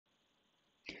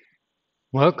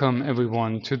Welcome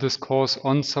everyone to this course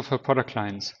on software product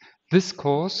lines. This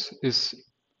course is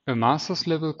a master's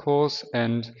level course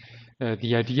and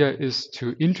the idea is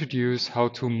to introduce how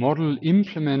to model,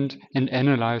 implement and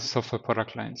analyze software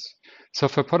product lines.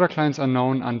 Software product lines are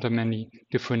known under many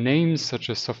different names such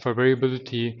as software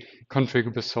variability,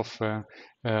 configurable software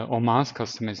or mass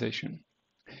customization.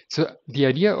 So the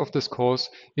idea of this course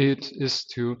is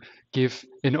to give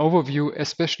an overview,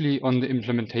 especially on the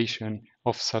implementation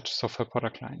of such software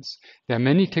product lines. There are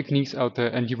many techniques out there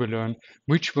and you will learn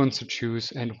which ones to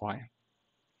choose and why.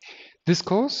 This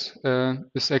course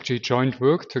is actually joint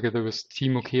work together with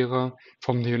Timo Kehrer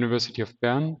from the University of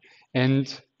Bern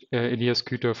and Elias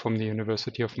Küter from the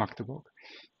University of Magdeburg.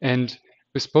 And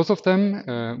with both of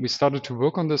them, we started to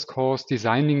work on this course,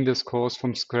 designing this course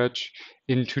from scratch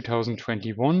in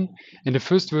 2021. And the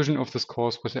first version of this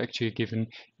course was actually given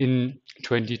in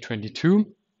 2022.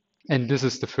 And this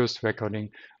is the first recording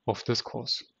of this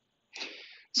course.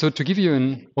 So to give you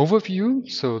an overview,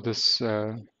 so this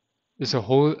is a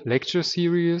whole lecture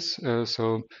series,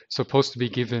 so supposed to be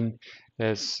given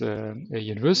as a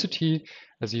university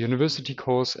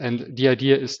course, and the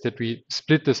idea is that we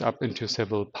split this up into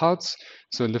several parts.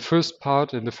 So in the first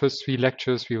part, in the first 3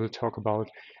 lectures, we will talk about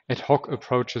ad hoc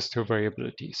approaches to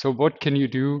variability. So what can you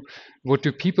do? What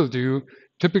do people do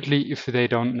typically if they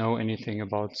don't know anything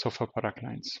about software product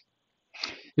lines?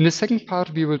 In the second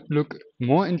part, we will look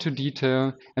more into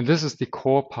detail, and this is the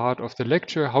core part of the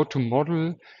lecture, how to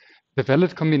model the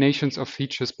valid combinations of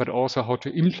features, but also how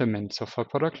to implement software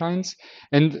product lines.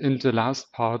 And in the last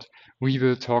part, we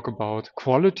will talk about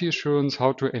quality assurance,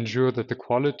 how to ensure that the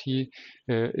quality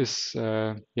reaches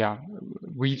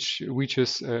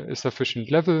a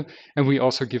sufficient level. And we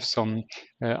also give some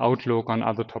outlook on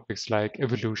other topics like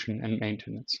evolution and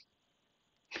maintenance.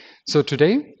 So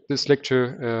today, this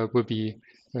lecture will be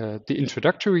the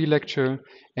introductory lecture.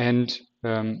 And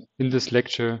in this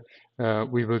lecture,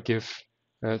 we will give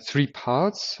 3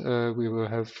 parts. We will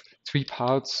have 3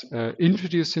 parts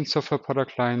introducing software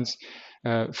product lines.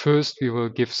 First, we will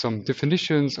give some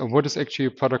definitions of what is actually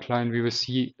a product line. We will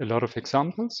see a lot of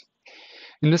examples.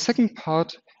 In the second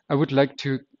part, I would like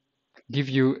to give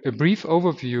you a brief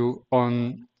overview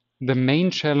on the main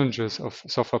challenges of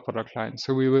software product lines.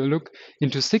 So we will look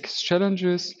into 6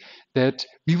 challenges that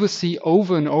we will see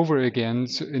over and over again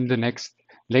in the next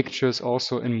lectures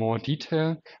also in more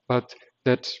detail, but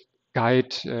that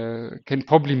guide can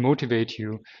probably motivate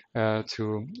you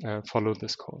to follow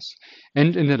this course.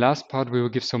 And in the last part, we will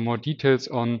give some more details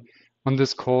on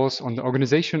this course, on the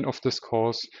organization of this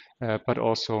course, but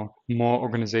also more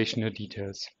organizational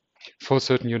details for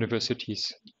certain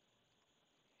universities.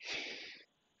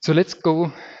 So let's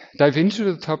go dive into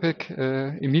the topic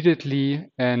immediately.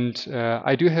 And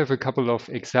I do have a couple of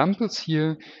examples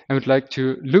here. I would like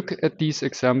to look at these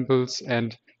examples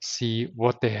and see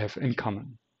what they have in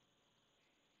common.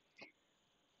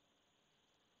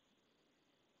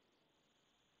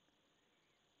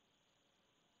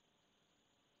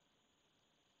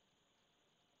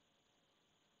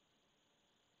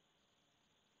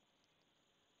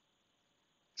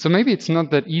 So maybe it's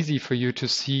not that easy for you to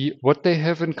see what they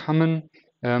have in common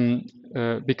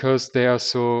because they are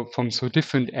from so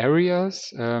different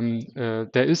areas.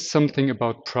 There is something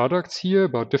about products here,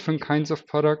 about different kinds of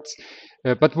products,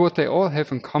 but what they all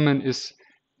have in common is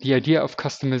the idea of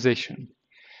customization.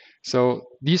 So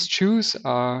these shoes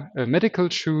are medical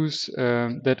shoes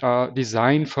that are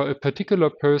designed for a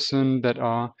particular person, that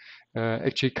are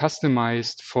actually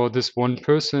customized for this one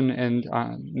person and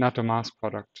not a mass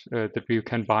product that you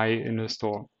can buy in a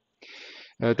store.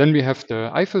 Then we have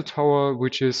the Eiffel Tower,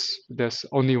 there's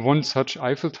only one such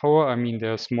Eiffel Tower. I mean,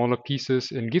 there are smaller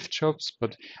pieces in gift shops,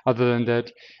 but other than that,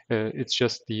 it's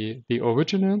just the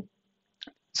original.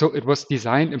 So it was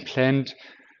designed and planned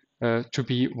to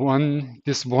be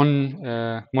this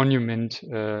one monument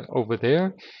over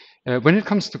there. When it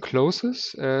comes to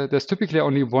clothes, there's typically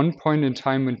only one point in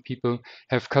time when people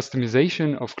have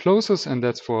customization of clothes, and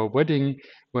that's for a wedding,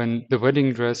 when the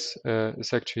wedding dress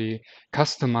is actually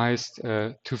customized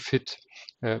to fit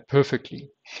perfectly.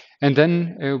 And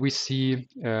then we see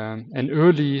an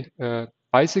early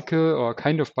bicycle or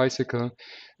kind of bicycle,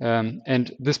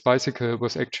 and this bicycle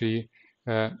was actually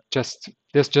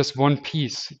there's just one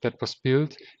piece that was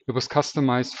built. It was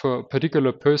customized for a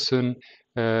particular person.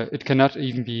 It cannot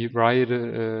even be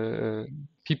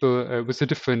people with a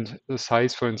different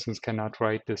size, for instance, cannot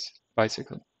ride this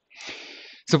bicycle.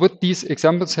 So what these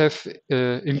examples have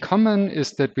in common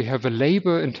is that we have a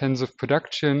labor-intensive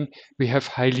production. We have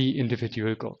highly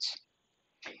individual goods.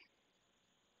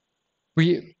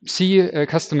 We see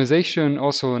customization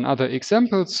also in other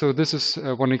examples. So this is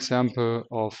one example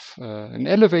of an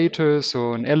elevator.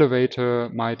 So an elevator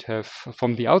might have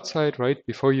from the outside, right?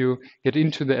 Before you get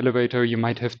into the elevator, you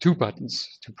might have two buttons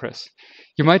to press.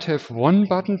 You might have one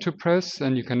button to press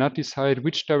and you cannot decide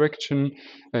which direction.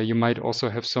 You might also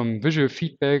have some visual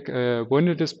feedback when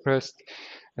it is pressed.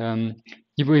 Um,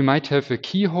 we might have a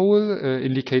keyhole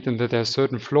indicating that there are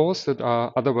certain floors that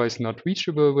are otherwise not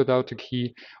reachable without a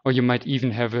key, or you might even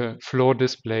have a floor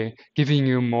display giving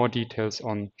you more details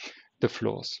on the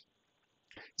floors.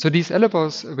 So these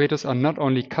elevators are not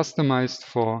only customized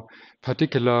for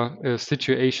particular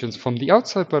situations from the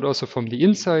outside, but also from the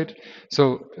inside.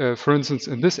 So for instance,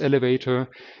 in this elevator,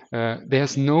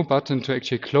 there's no button to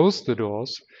actually close the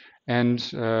doors. And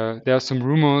there are some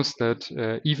rumors that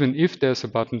even if there's a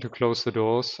button to close the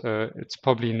doors, it's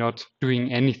probably not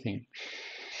doing anything.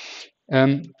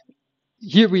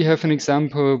 Here we have an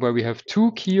example where we have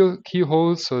two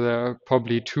keyholes, so there are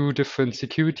probably two different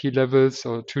security levels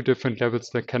or two different levels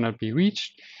that cannot be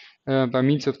reached by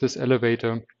means of this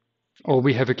elevator. Or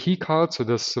we have a key card, so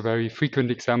this is a very frequent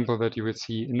example that you would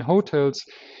see in hotels.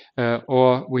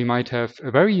 Or we might have a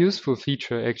very useful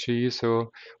feature actually. So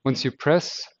once you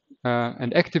press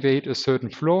and activate a certain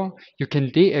floor, you can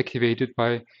deactivate it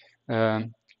by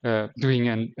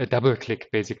doing a double click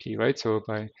basically, right? So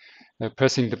by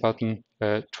pressing the button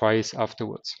twice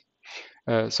afterwards.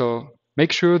 So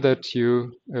make sure that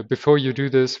you, before you do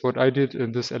this, what I did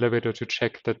in this elevator to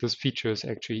check that this feature is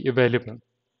actually available.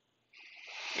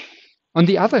 On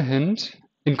the other hand,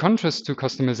 in contrast to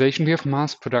customization, we have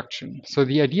mass production. So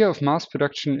the idea of mass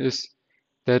production is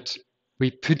that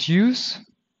we produce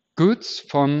goods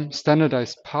from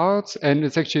standardized parts, and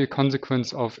it's actually a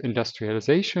consequence of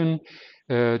industrialization.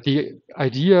 The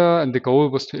idea and the goal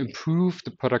was to improve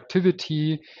the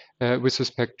productivity with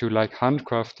respect to like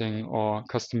handcrafting or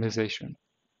customization.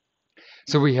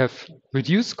 So we have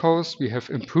reduced costs, we have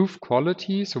improved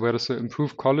quality. So where does the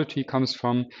improved quality comes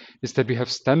from is that we have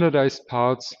standardized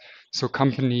parts. So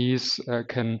companies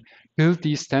can build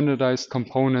these standardized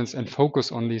components and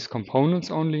focus on these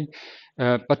components only.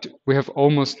 But we have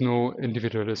almost no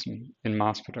individualism in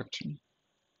mass production.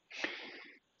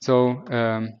 So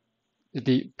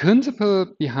the principle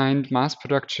behind mass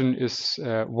production is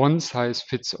one size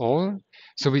fits all.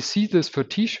 So we see this for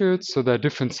t-shirts. So there are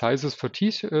different sizes for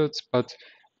t-shirts, but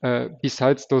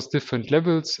besides those different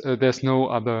levels, there's no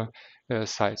other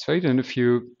size, right? And if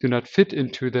you do not fit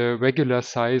into the regular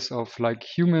size of like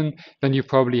human, then you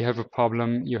probably have a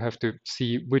problem. You have to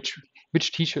see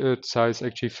which t-shirt size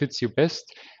actually fits you best,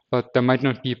 but there might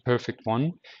not be a perfect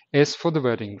one. As for the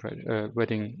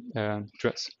wedding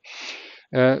dress.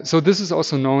 So this is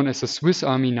also known as a Swiss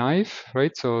Army knife,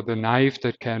 right? So the knife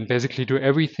that can basically do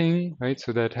everything, right?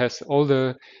 So that has all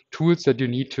the tools that you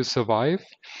need to survive.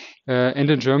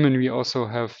 And in German, we also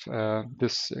have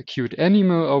this cute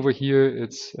animal over here.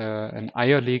 It's an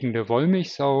eierlegende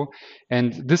Wollmilchsau.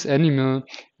 And this animal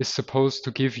is supposed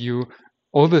to give you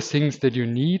all the things that you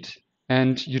need.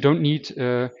 And you don't need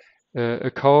a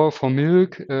cow for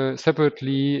milk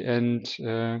separately and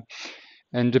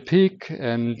a pig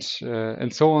and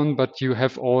so on, but you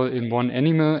have all in one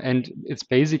animal, and it's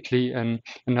basically an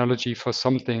analogy for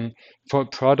something, for a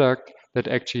product that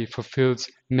actually fulfills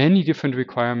many different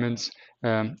requirements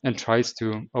and tries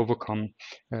to overcome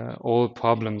all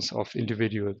problems of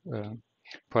individual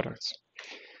products.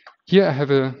 Here I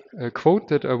have a quote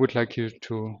that I would like you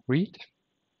to read.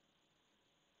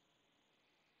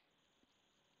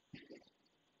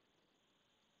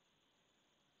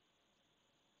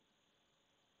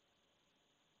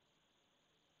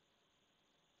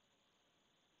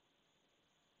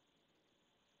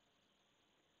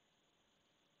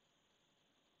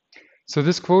 So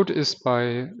this quote is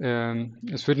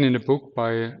is written in a book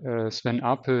by Sven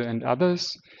Apel and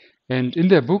others. And in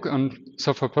their book on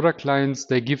software product lines,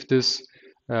 they give this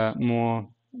more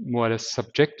or less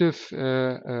subjective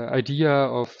idea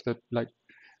of that, like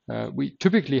we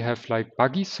typically have like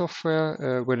buggy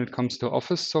software when it comes to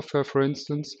office software, for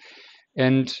instance,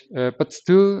 and but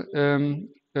still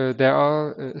there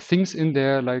are things in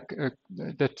there like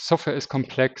that software is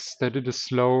complex, that it is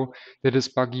slow, that is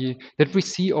buggy, that we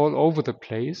see all over the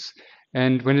place.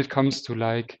 And when it comes to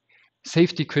like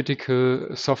safety critical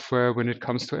software, when it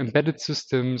comes to embedded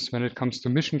systems, when it comes to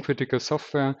mission critical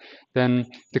software, then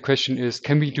the question is,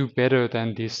 can we do better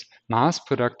than this mass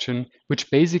production,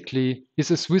 which basically is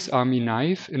a Swiss Army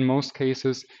knife in most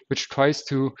cases, which tries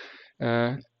to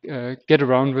get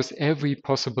around with every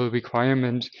possible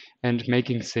requirement and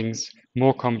making things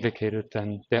more complicated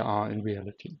than they are in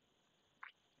reality.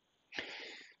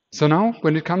 So now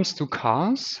when it comes to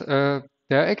cars,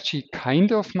 they're actually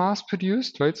kind of mass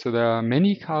produced, right? So there are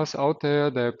many cars out there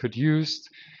that are produced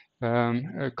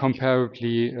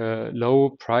comparably low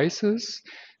prices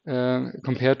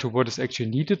compared to what is actually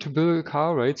needed to build a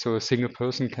car, right? So a single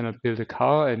person cannot build a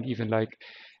car, and even like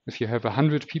if you have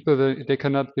 100 people, they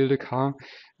cannot build a car.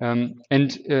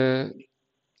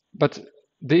 But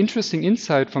the interesting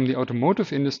insight from the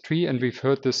automotive industry, and we've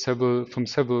heard this from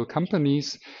several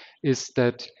companies, is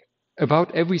that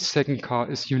about every second car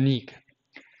is unique.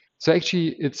 So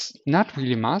actually, it's not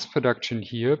really mass production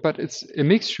here, but it's a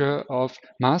mixture of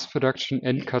mass production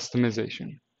and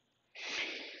customization.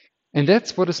 And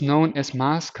that's what is known as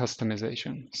mass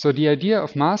customization. So the idea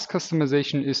of mass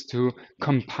customization is to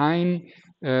combine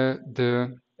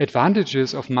the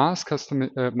advantages of mass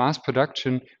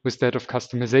production with that of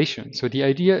customization. So the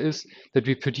idea is that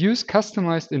we produce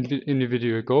customized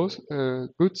individual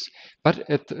goods, but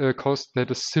at a cost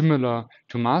that is similar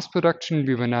to mass production.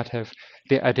 We will not have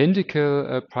the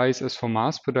identical price as for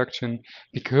mass production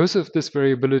because of this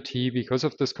variability, because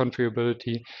of this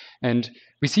configurability. And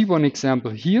we see one example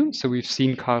here. So we've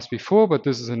seen cars before, but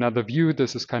this is another view.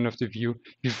 This is kind of the view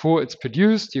before it's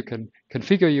produced. You can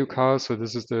configure your car. So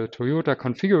this is the Toyota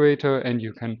configurator, and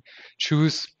you can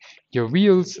choose your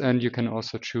wheels, and you can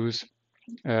also choose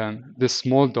this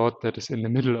small dot that is in the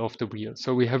middle of the wheel.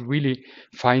 So we have really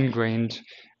fine-grained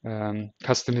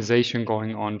customization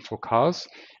going on for cars.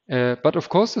 But of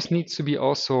course, this needs to be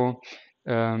also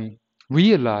um,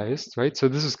 realized, right? So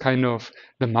this is kind of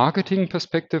the marketing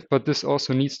perspective, but this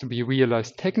also needs to be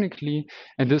realized technically.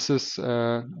 And this is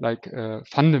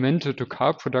fundamental to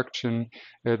car production,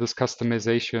 this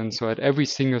customization. So at every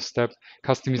single step,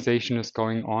 customization is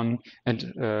going on,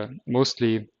 and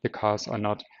mostly the cars are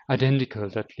not identical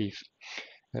that leave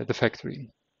the factory.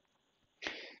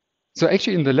 So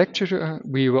actually in the lecture,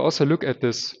 we will also look at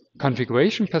this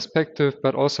configuration perspective,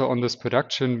 but also on this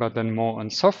production, but then more on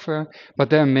software. But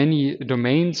there are many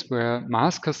domains where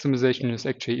mass customization is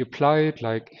actually applied,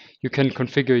 like you can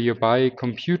configure your bike,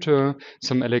 computer,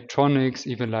 some electronics,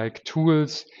 even like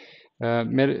tools,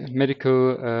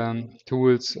 medical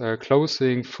tools,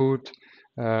 clothing, food,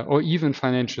 or even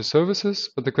financial services.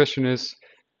 But the question is,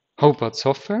 how about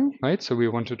software, right? So we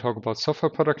want to talk about software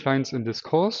product lines in this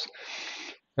course.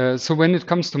 So when it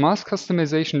comes to mass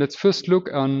customization, let's first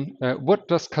look on what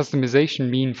does customization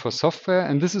mean for software.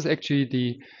 And this is actually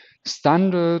the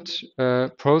standard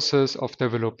process of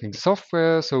developing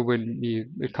software. So when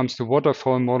it comes to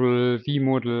waterfall model, V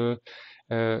model,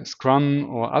 Scrum,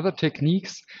 or other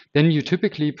techniques, then you're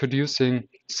typically producing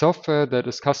software that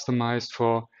is customized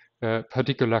for a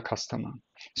particular customer.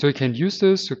 So you can use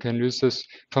this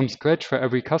from scratch for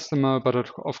every customer, but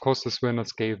of course this will not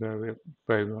scale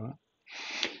very well.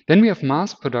 Then we have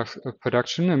mass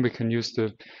production, and we can use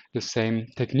the same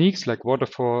techniques like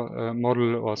waterfall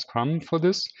model or Scrum for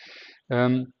this,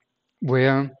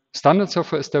 where standard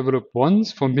software is developed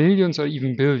once for millions or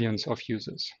even billions of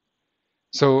users.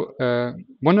 So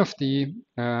one of the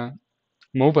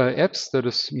mobile apps that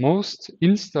is most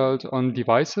installed on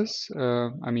devices,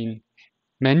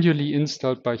 manually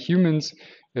installed by humans,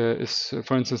 is,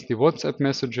 for instance, the WhatsApp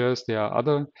messages. There are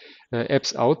other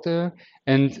apps out there,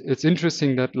 and it's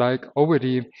interesting that like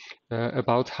already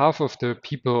about half of the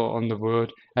people on the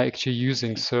world are actually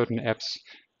using certain apps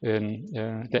in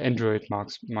the Android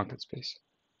market space.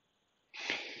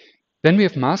 Then we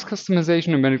have mass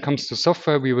customization, and when it comes to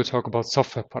software, we will talk about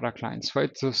software product lines,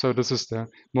 right? So this is the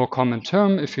more common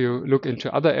term. If you look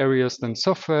into other areas than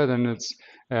software, then it's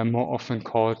more often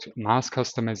called mass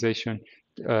customization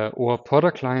or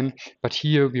product line. But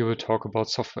here we will talk about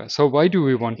software. So why do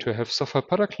we want to have software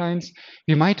product lines?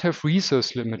 We might have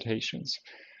resource limitations.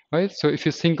 Right? So if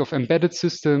you think of embedded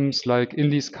systems, like in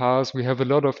these cars, we have a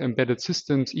lot of embedded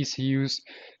systems, ECUs,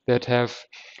 that have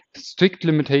strict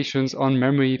limitations on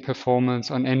memory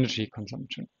performance, on energy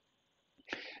consumption.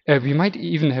 We might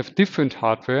even have different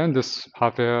hardware, and this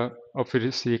hardware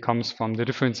obviously comes from the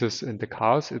differences in the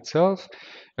cars itself,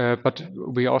 but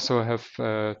we also have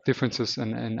differences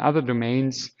in other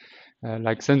domains,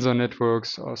 like sensor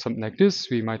networks or something like this.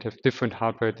 We might have different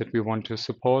hardware that we want to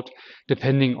support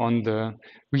depending on the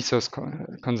resource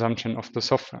consumption of the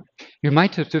software. We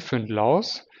might have different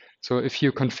laws. So if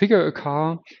you configure a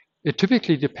car, it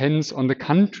typically depends on the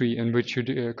country in which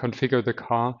you configure the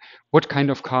car, what kind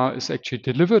of car is actually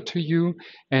delivered to you.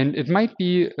 And it might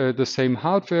be the same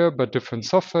hardware, but different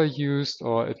software used,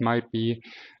 or it might be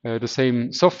the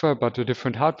same software, but a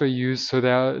different hardware used. So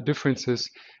there are differences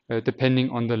depending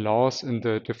on the laws in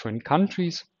the different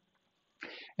countries.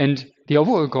 And the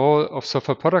overall goal of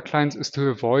software product lines is to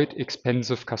avoid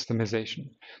expensive customization.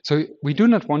 So we do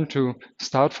not want to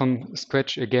start from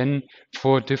scratch again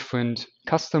for different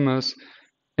customers.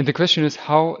 And the question is,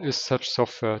 how is such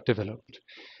software developed?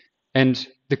 And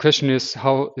the question is,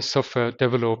 how is software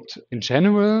developed in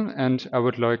general? And I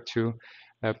would like to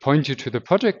point you to the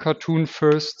project cartoon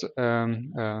first.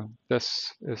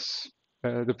 This is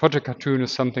the project cartoon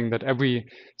is something that every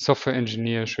software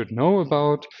engineer should know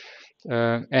about.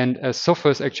 And as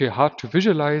software is actually hard to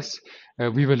visualize,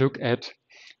 we will look at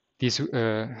these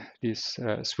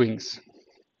swings.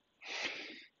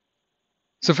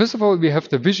 So first of all, we have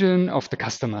the vision of the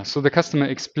customer. So the customer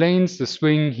explains the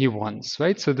swing he wants,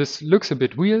 right? So this looks a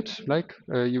bit weird, like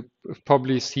you've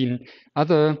probably seen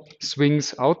other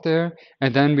swings out there.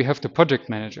 And then we have the project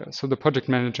manager. So the project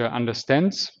manager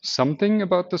understands something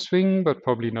about the swing, but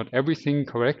probably not everything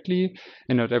correctly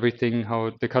and not everything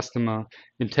how the customer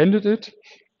intended it.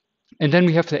 And then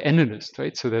we have the analyst,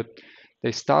 right? So that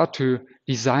they start to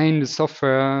design the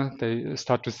software, they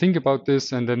start to think about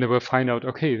this, and then they will find out,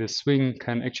 okay, the swing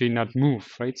can actually not move,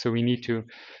 right? So we need to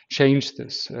change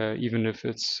this, even if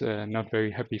it's not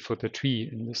very happy for the tree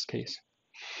in this case.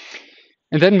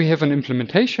 And then we have an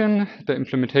implementation. The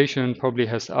implementation probably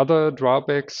has other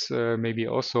drawbacks, maybe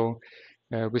also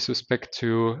with respect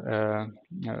to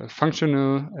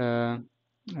functional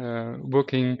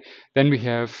working. Then we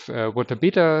have what the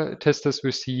beta testers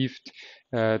received.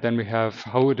 Then we have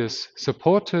how it is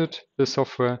supported, the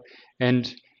software.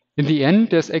 And in the end,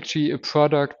 there's actually a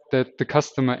product that the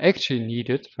customer actually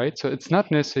needed, right? So it's not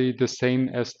necessarily the same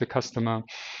as the customer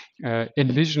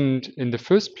envisioned in the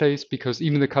first place, because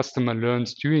even the customer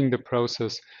learns during the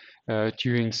process,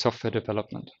 during software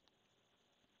development.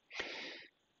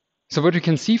 So what you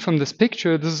can see from this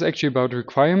picture, this is actually about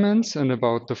requirements and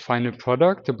about the final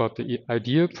product, about the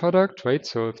ideal product, right?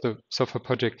 So if the software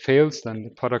project fails, then the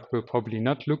product will probably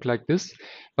not look like this.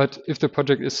 But if the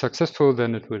project is successful,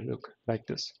 then it will look like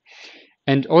this.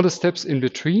 And all the steps in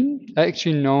between are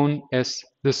actually known as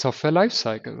the software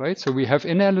lifecycle, right? So we have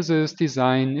analysis,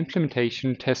 design,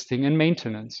 implementation, testing, and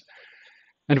maintenance.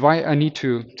 And why I need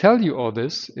to tell you all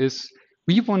this is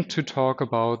we want to talk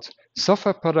about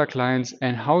software product lines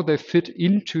and how they fit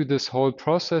into this whole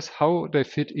process, how they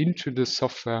fit into the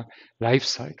software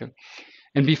lifecycle.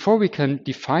 And before we can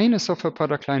define a software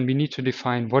product line, we need to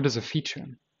define what is a feature.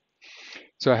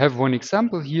 So I have one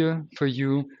example here for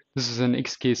you. This is an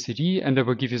XKCD, and I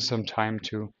will give you some time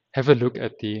to have a look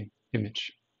at the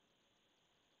image.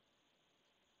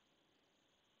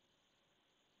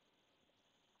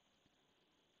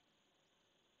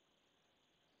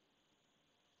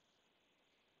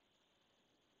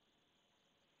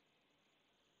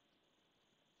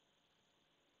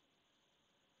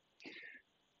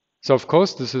 So of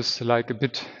course, this is like a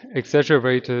bit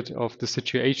exaggerated of the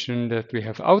situation that we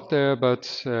have out there,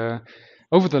 but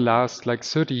over the last like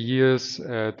 30 years,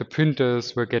 the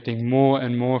printers were getting more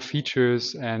and more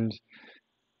features, and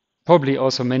probably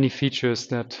also many features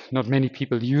that not many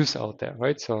people use out there,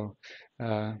 right? So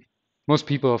most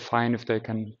people are fine if they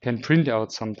can print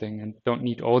out something and don't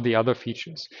need all the other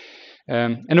features.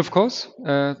 And of course,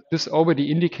 this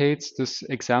already indicates this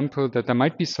example that there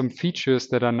might be some features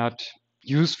that are not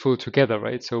useful together,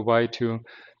 right? So why to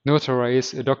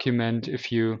notarize a document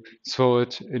if you throw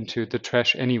it into the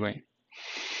trash anyway?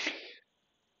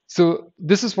 So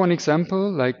this is one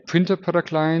example, like printer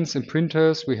product lines. In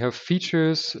printers, we have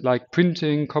features like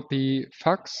printing, copy,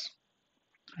 fax,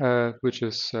 which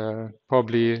is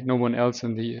probably no one else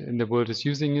in the world is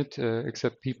using it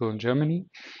except people in Germany.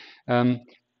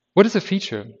 What is a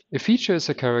feature? A feature is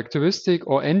a characteristic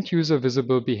or end-user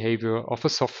visible behavior of a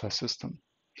software system.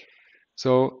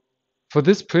 So for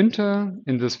this printer,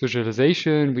 in this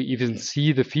visualization, we even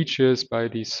see the features by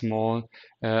these small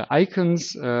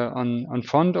icons on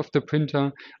front of the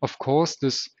printer. Of course,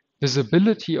 this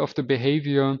visibility of the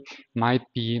behavior might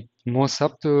be more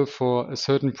subtle for a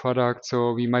certain product,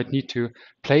 so we might need to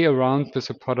play around with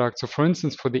the product. So for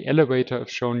instance, for the elevator I've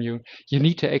shown you, you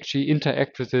need to actually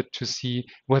interact with it to see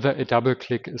whether a double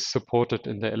click is supported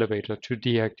in the elevator to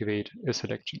deactivate a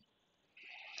selection.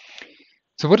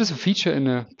 So what is a feature in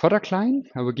a product line?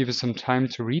 I will give you some time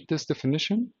to read this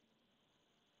definition.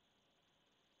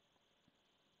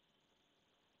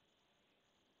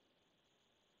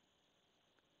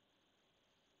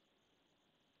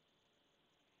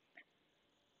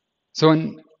 So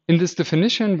in this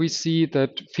definition, we see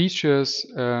that features,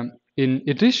 in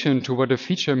addition to what a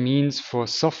feature means for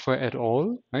software at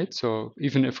all, right? So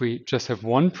even if we just have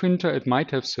one printer, it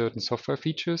might have certain software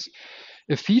features.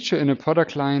 A feature in a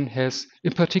product line has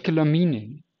a particular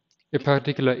meaning. a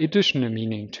particular additional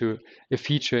meaning to a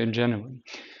feature in general.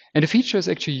 And a feature is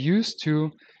actually used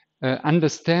to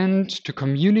understand, to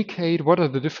communicate what are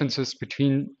the differences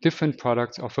between different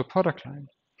products of a product line.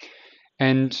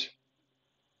 And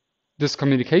this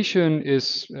communication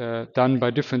is done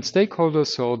by different stakeholders,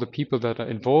 so all the people that are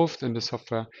involved in the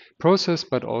software process,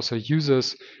 but also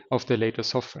users of the later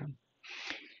software.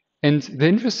 And the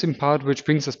interesting part, which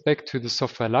brings us back to the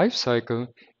software lifecycle,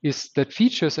 is that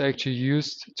features are actually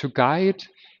used to guide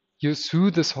you through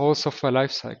this whole software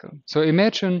lifecycle. So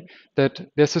imagine that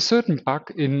there's a certain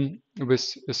bug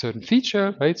with a certain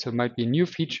feature, right? So it might be a new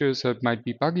feature, so it might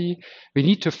be buggy. We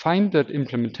need to find that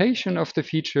implementation of the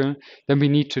feature, then we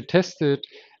need to test it,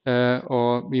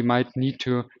 or we might need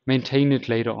to maintain it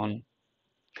later on.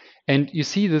 And you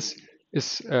see this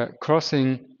is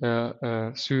crossing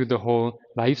through the whole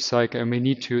life cycle, and we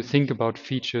need to think about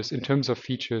features in terms of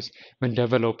features when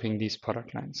developing these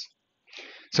product lines.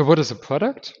 So what is a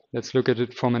product? Let's look at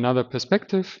it from another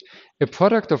perspective. A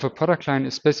product of a product line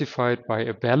is specified by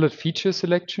a valid feature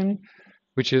selection,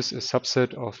 which is a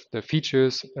subset of the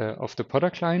features of the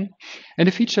product line. And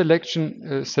a feature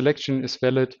selection is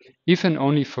valid if and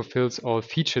only fulfills all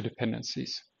feature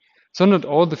dependencies. So not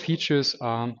all the features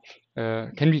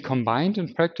can be combined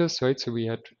in practice, right? So we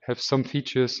have some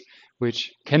features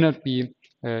which cannot be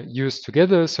used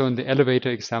together. So in the elevator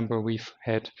example, we've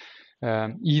had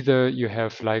either you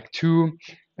have like two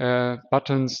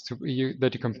buttons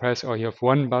that you can press, or you have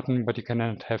one button, but you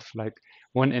cannot have like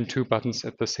one and two buttons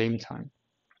at the same time.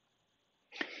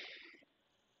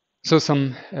 So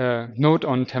some note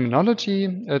on terminology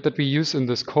that we use in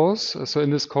this course. So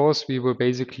in this course, we will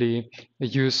basically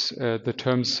use the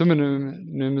terms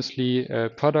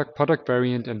synonymously product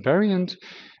variant, and variant.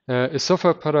 A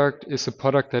software product is a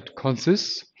product that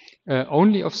consists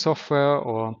only of software,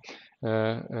 or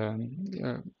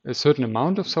a certain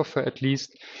amount of software at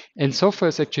least. And software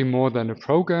is actually more than a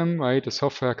program, right? A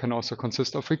software can also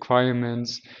consist of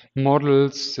requirements,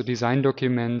 models, design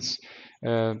documents,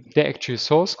 the actual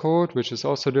source code, which is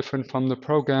also different from the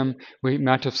program. We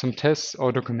might have some tests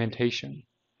or documentation.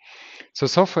 So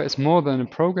software is more than a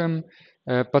program,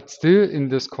 but still in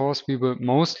this course, we will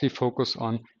mostly focus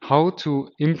on how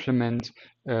to implement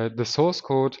the source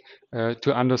code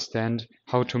to understand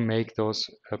how to make those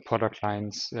product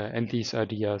lines and these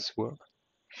ideas work.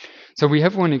 So we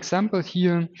have one example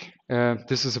here.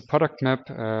 This is a product map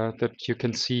that you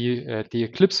can see at the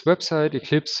Eclipse website.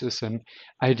 Eclipse is an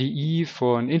IDE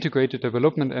for an integrated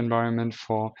development environment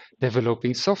for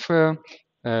developing software.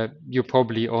 You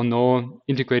probably all know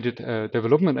integrated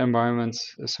development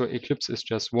environments. So Eclipse is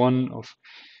just one of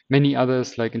many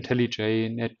others like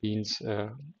IntelliJ, NetBeans,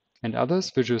 and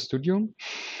others, Visual Studio.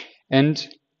 And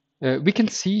we can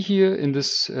see here in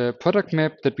this product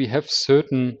map that we have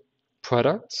certain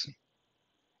products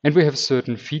and we have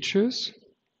certain features.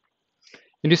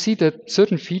 And you see that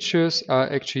certain features are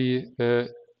actually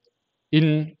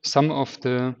in some of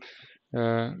the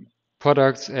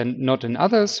products and not in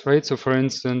others, right? So for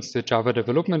instance, the Java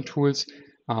development tools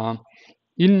are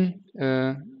in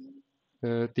the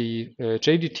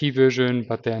JDT version,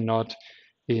 but they're not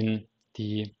in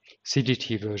the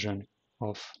CDT version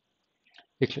of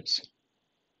Eclipse.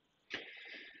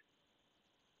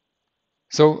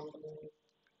 So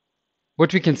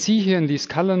what we can see here in these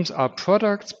columns are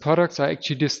products. Products are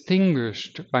actually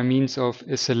distinguished by means of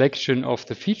a selection of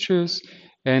the features.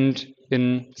 And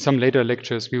in some later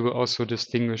lectures, we will also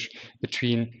distinguish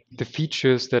between the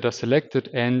features that are selected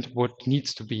and what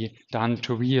needs to be done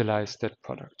to realize that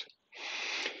product.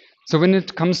 So when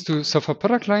it comes to software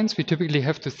product lines, we typically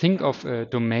have to think of a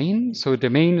domain. So a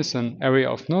domain is an area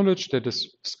of knowledge that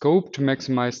is scoped to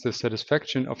maximize the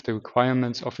satisfaction of the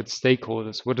requirements of its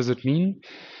stakeholders. What does it mean?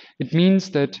 It means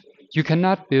that you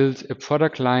cannot build a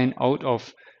product line out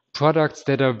of products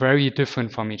that are very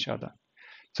different from each other.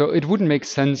 So it wouldn't make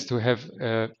sense to have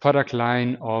a product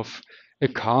line of a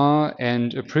car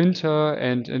and a printer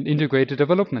and an integrated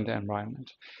development environment,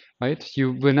 right?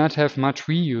 You will not have much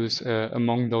reuse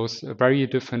among those very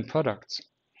different products.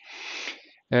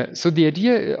 So the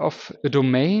idea of a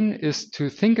domain is to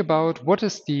think about what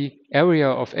is the area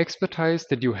of expertise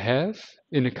that you have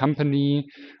in a company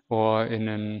or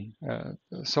in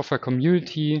a software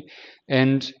community,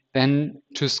 and then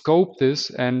to scope this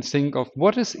and think of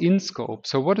what is in scope.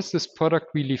 So what is this product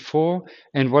really for,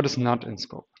 and what is not in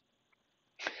scope?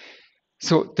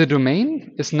 So the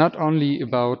domain is not only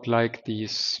about like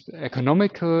these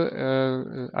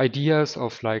economical ideas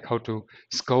of like how to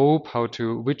scope,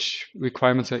 which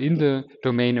requirements are in the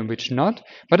domain and which not,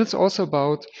 but it's also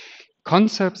about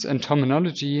concepts and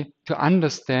terminology to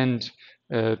understand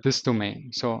this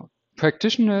domain. So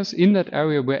practitioners in that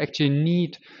area will actually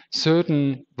need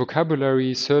certain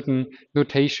vocabulary, certain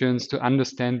notations to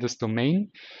understand this domain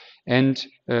and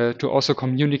to also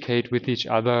communicate with each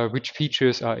other which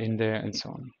features are in there and so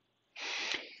on.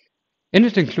 And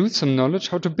it includes some knowledge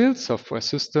how to build software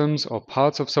systems or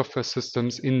parts of software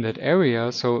systems in that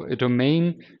area. So a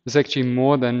domain is actually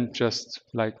more than just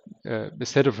like a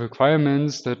set of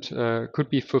requirements that could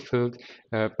be fulfilled,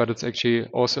 but it's actually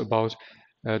also about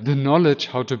the knowledge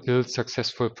how to build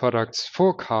successful products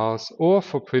for cars or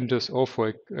for printers or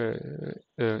for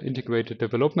integrated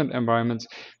development environments,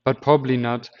 but probably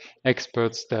not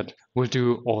experts that will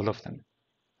do all of them.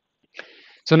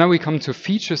 So now we come to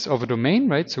features of a domain,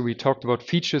 right? So we talked about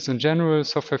features in general,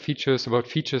 software features, about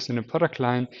features in a product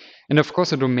line. And of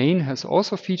course, a domain has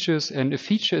also features, and a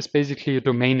feature is basically a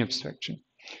domain abstraction.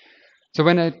 So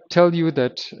when I tell you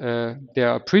that there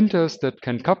are printers that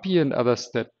can copy and others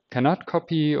that cannot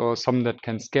copy, or some that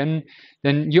can scan,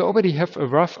 then you already have a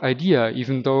rough idea,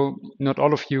 even though not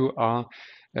all of you are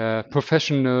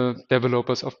professional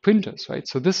developers of printers, right?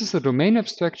 So this is a domain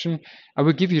abstraction. I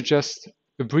will give you just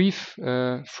a brief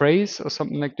phrase or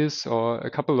something like this, or a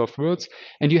couple of words,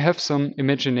 and you have some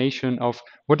imagination of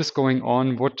what is going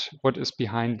on, what is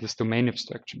behind this domain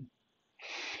abstraction.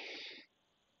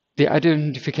 The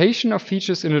identification of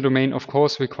features in a domain, of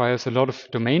course, requires a lot of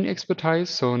domain expertise.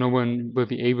 So no one will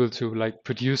be able to like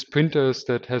produce printers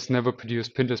that has never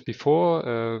produced printers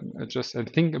before, just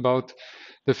and think about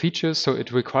the features. So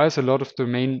it requires a lot of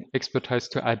domain expertise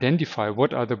to identify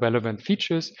what are the relevant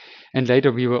features. And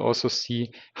later we will also see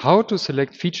how to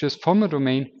select features from a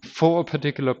domain for a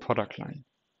particular product line.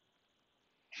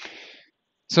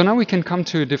 So now we can come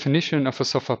to a definition of a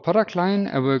software product line.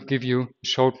 I will give you a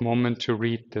short moment to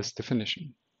read this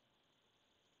definition.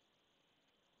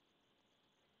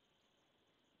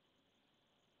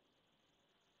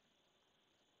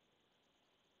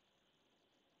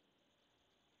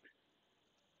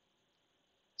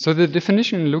 So the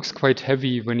definition looks quite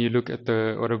heavy when you look at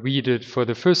or read it for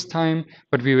the first time,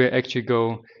 but we will actually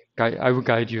I will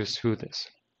guide you through this.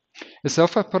 A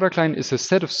software product line is a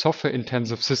set of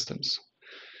software-intensive systems.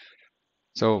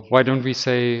 So why don't we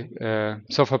say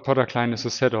software product line is a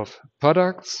set of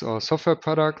products or software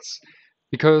products?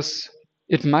 Because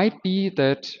it might be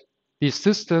that these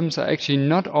systems are actually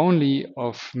not only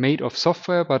made of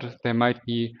software, but there might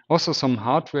be also some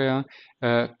hardware,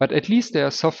 but at least they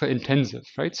are software intensive,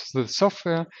 right? So the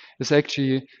software is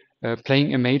actually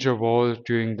playing a major role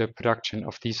during the production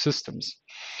of these systems.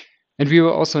 And we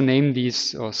will also name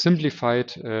these simplified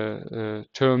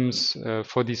terms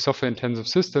for these software-intensive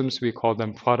systems. We call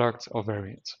them products or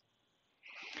variants.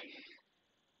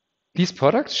 These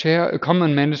products share a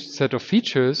common managed set of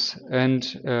features, and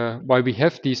while we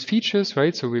have these features,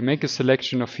 right, so we make a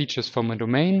selection of features from a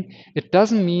domain, it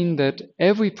doesn't mean that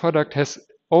every product has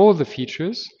all the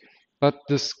features, but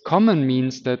this common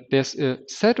means that there's a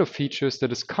set of features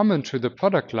that is common to the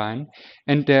product line,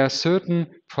 and there are certain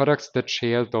products that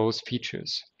share those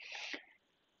features.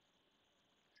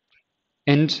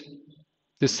 And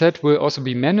the set will also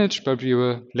be managed, but we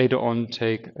will later on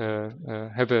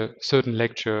have a certain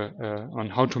lecture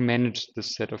on how to manage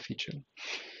this set of features.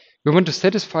 We want to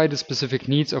satisfy the specific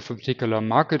needs of a particular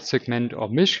market segment or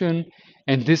mission,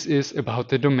 and this is about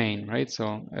the domain, right?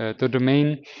 So the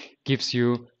domain gives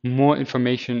you more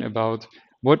information about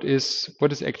what is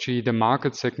actually the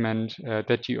market segment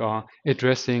that you are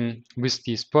addressing with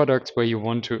these products, where you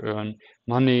want to earn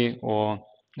money or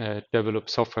develop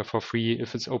software for free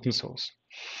if it's open source.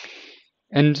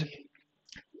 And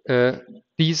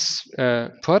these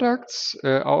products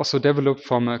are also developed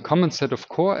from a common set of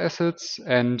core assets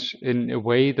and in a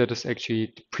way that is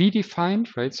actually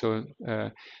predefined, right? So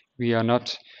we are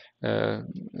not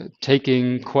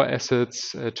taking core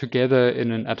assets together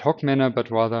in an ad hoc manner,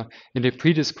 but rather in a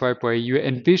pre-described way. You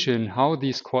envision how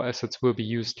these core assets will be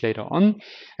used later on.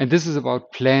 And this is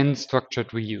about planned structured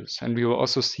reuse. And we will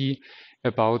also see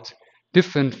about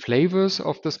different flavors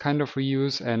of this kind of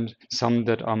reuse and some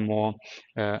that are more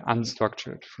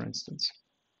unstructured, for instance.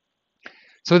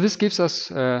 So this gives us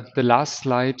the last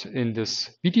slide in this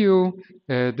video.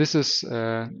 This is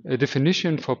a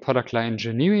definition for product line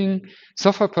engineering.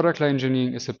 Software product line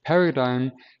engineering is a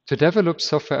paradigm to develop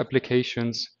software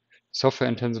applications,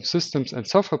 software-intensive systems, and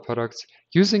software products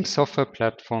using software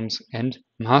platforms and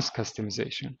mass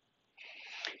customization.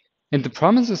 And the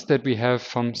promises that we have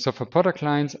from software product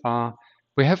lines are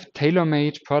we have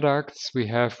tailor-made products, we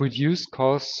have reduced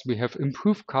costs, we have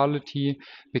improved quality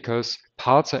because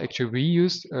parts are actually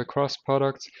reused across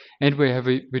products, and we have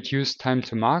a reduced time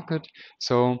to market.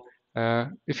 So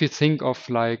if you think of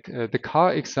like the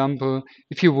car example,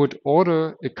 if you would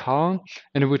order a car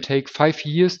and it would take 5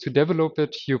 years to develop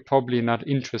it, you're probably not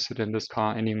interested in this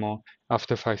car anymore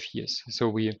after 5 years. So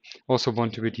we also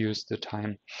want to reduce the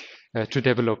time to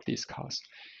develop these cars.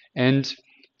 And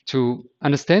to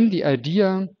understand the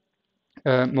idea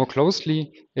more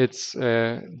closely, it's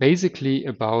basically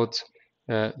about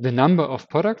the number of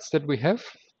products that we have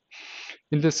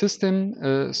in the system.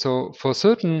 So for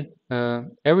certain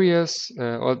areas,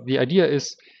 or the idea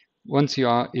is once you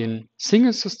are in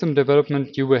single system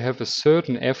development, you will have a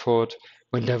certain effort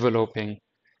when developing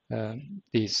uh,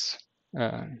 these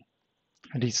uh,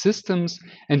 these systems.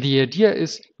 And the idea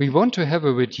is we want to have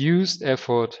a reduced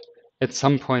effort at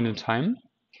some point in time.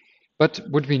 But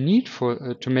what we need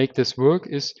for to make this work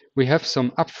is we have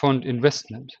some upfront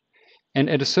investment. And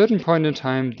at a certain point in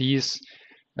time, these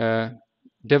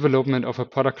development of a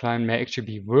product line may actually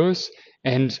be worse.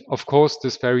 And of course,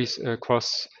 this varies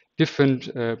across different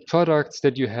products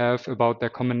that you have about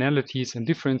their commonalities and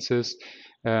differences.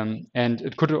 And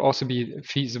it could also be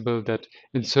feasible that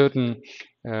in certain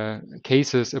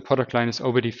cases, a product line is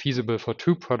already feasible for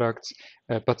 2 products,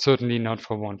 but certainly not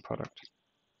for 1 product.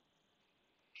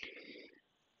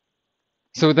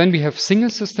 So then we have single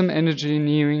system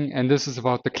engineering, and this is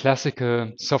about the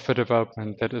classical software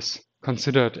development that is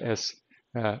considered as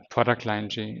product line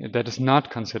engineering, that is not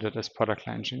considered as product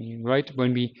line engineering, right?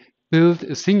 When we build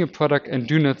a single product and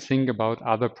do not think about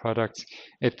other products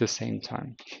at the same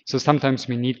time. So sometimes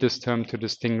we need this term to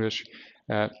distinguish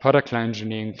product line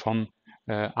engineering from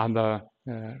other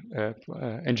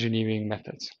engineering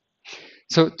methods.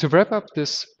 So to wrap up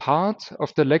this part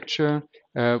of the lecture,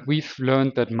 we've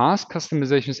learned that mass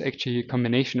customization is actually a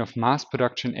combination of mass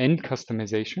production and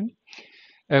customization.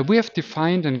 We have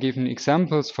defined and given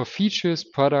examples for features,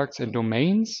 products, and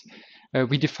domains.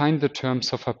 We defined the term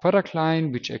software product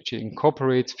line, which actually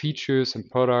incorporates features and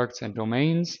products and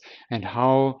domains, and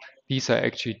how these are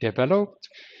actually developed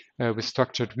with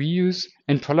structured reuse,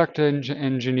 and product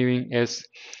engineering as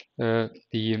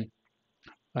the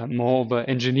more of an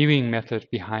engineering method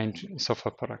behind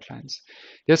software product lines.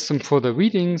 There's some further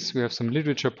readings. We have some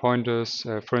literature pointers,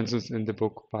 for instance, in the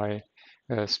book by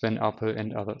Sven Appel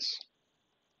and others.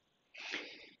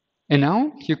 And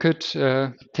now you could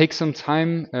take some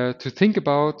time to think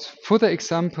about further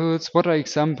examples. What are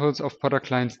examples of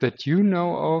product lines that you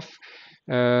know of?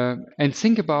 And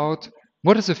think about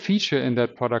what is a feature in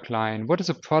that product line? What is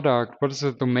a product? What is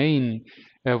a domain?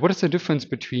 What is the difference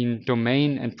between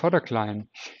domain and product line?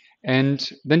 And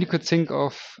then you could think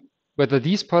of whether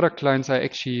these product lines are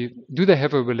actually, do they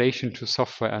have a relation to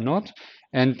software or not?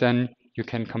 And then you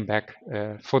can come back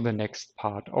for the next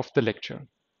part of the lecture.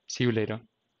 See you later.